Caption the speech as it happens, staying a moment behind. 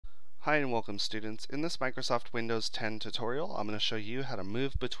Hi and welcome students. In this Microsoft Windows 10 tutorial, I'm going to show you how to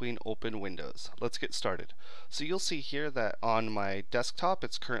move between open windows. Let's get started. So you'll see here that on my desktop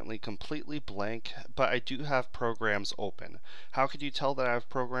it's currently completely blank, but I do have programs open. How could you tell that I have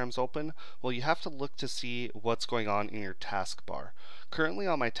programs open? Well, you have to look to see what's going on in your taskbar. Currently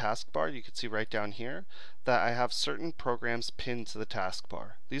on my taskbar, you can see right down here that I have certain programs pinned to the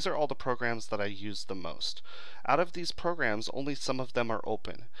taskbar. These are all the programs that I use the most. Out of these programs, only some of them are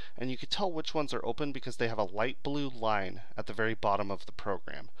open, and you can tell which ones are open because they have a light blue line at the very bottom of the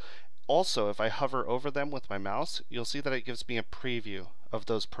program. Also, if I hover over them with my mouse, you'll see that it gives me a preview of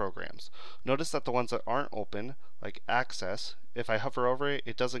those programs. Notice that the ones that aren't open, like Access, if I hover over it,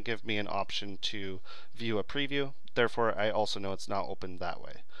 it doesn't give me an option to view a preview. Therefore, I also know it's not open that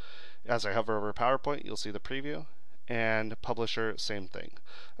way. As I hover over PowerPoint, you'll see the preview, and Publisher, same thing.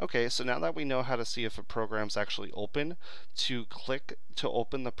 Okay, so now that we know how to see if a program's actually open, to click to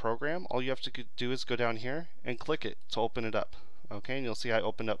open the program, all you have to do is go down here and click it to open it up. Okay, and you'll see I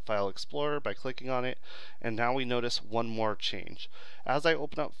opened up File Explorer by clicking on it, and now we notice one more change. As I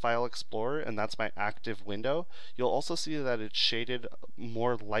open up File Explorer, and that's my active window, you'll also see that it's shaded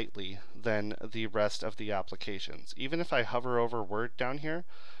more lightly than the rest of the applications. Even if I hover over Word down here,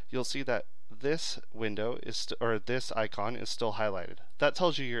 you'll see that this window is this icon is still highlighted. That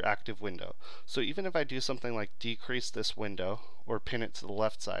tells you your active window. So even if I do something like decrease this window or pin it to the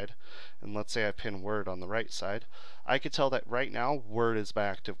left side, and let's say I pin Word on the right side, I could tell that right now Word is my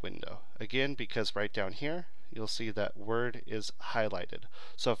active window. Again, because right down here you'll see that Word is highlighted.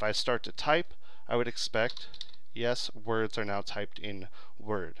 So if I start to type, I would expect, yes, words are now typed in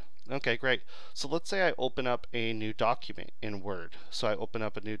Word. Okay, great. So let's say I open up a new document in Word. So I open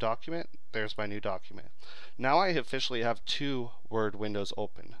up a new document, there's my new document. Now I officially have two Word windows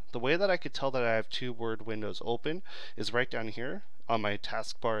open. The way that I could tell that I have two Word windows open is right down here on my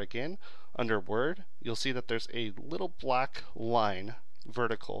taskbar again. Under Word, you'll see that there's a little black line,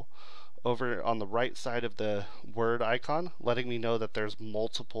 vertical, over on the right side of the Word icon, letting me know that there's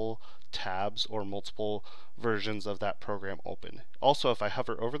multiple tabs or multiple versions of that program open. Also, if I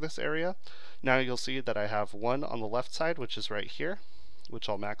hover over this area, now you'll see that I have one on the left side, which is right here, which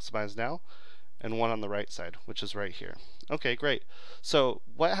I'll maximize now, and one on the right side, which is right here. Okay, great. So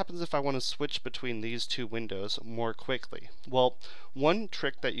what happens if I want to switch between these two windows more quickly? Well, one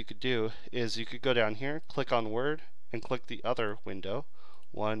trick that you could do is you could go down here, click on Word, and click the other window.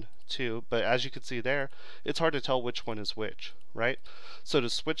 1, 2, but as you can see there, it's hard to tell which one is which, right? So to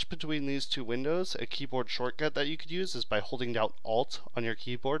switch between these two windows, a keyboard shortcut that you could use is by holding down Alt on your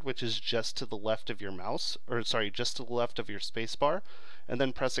keyboard, which is just to the left of your mouse, or sorry, just to the left of your spacebar, and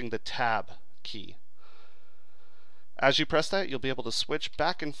then pressing the Tab key. As you press that, you'll be able to switch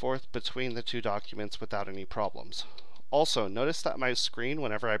back and forth between the two documents without any problems. Also, notice that my screen,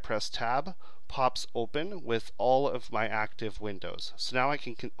 whenever I press Tab, pops open with all of my active windows. So now I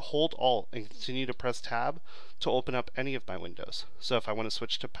can hold Alt and continue to press Tab to open up any of my windows. So if I want to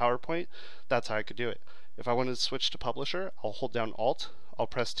switch to PowerPoint, that's how I could do it. If I want to switch to Publisher, I'll hold down Alt, I'll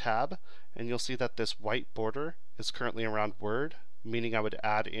press Tab, and you'll see that this white border is currently around Word, meaning I would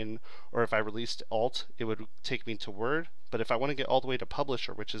add in, or if I released Alt, it would take me to Word. But if I want to get all the way to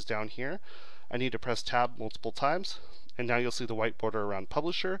Publisher, which is down here, I need to press Tab multiple times, and now you'll see the white border around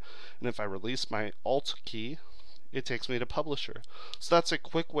Publisher, and if I release my Alt key, it takes me to Publisher. So that's a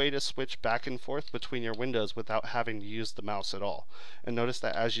quick way to switch back and forth between your windows without having to use the mouse at all. And notice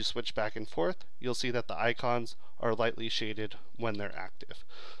that as you switch back and forth, you'll see that the icons are lightly shaded when they're active.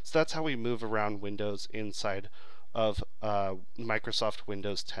 So that's how we move around windows inside of Microsoft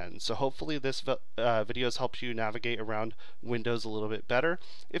Windows 10. So hopefully this video has helped you navigate around Windows a little bit better.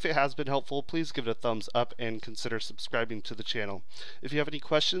 If it has been helpful, please give it a thumbs up and consider subscribing to the channel. If you have any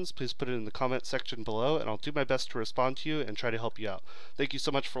questions, please put it in the comment section below, and I'll do my best to respond to you and try to help you out. Thank you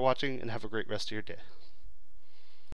so much for watching, and have a great rest of your day.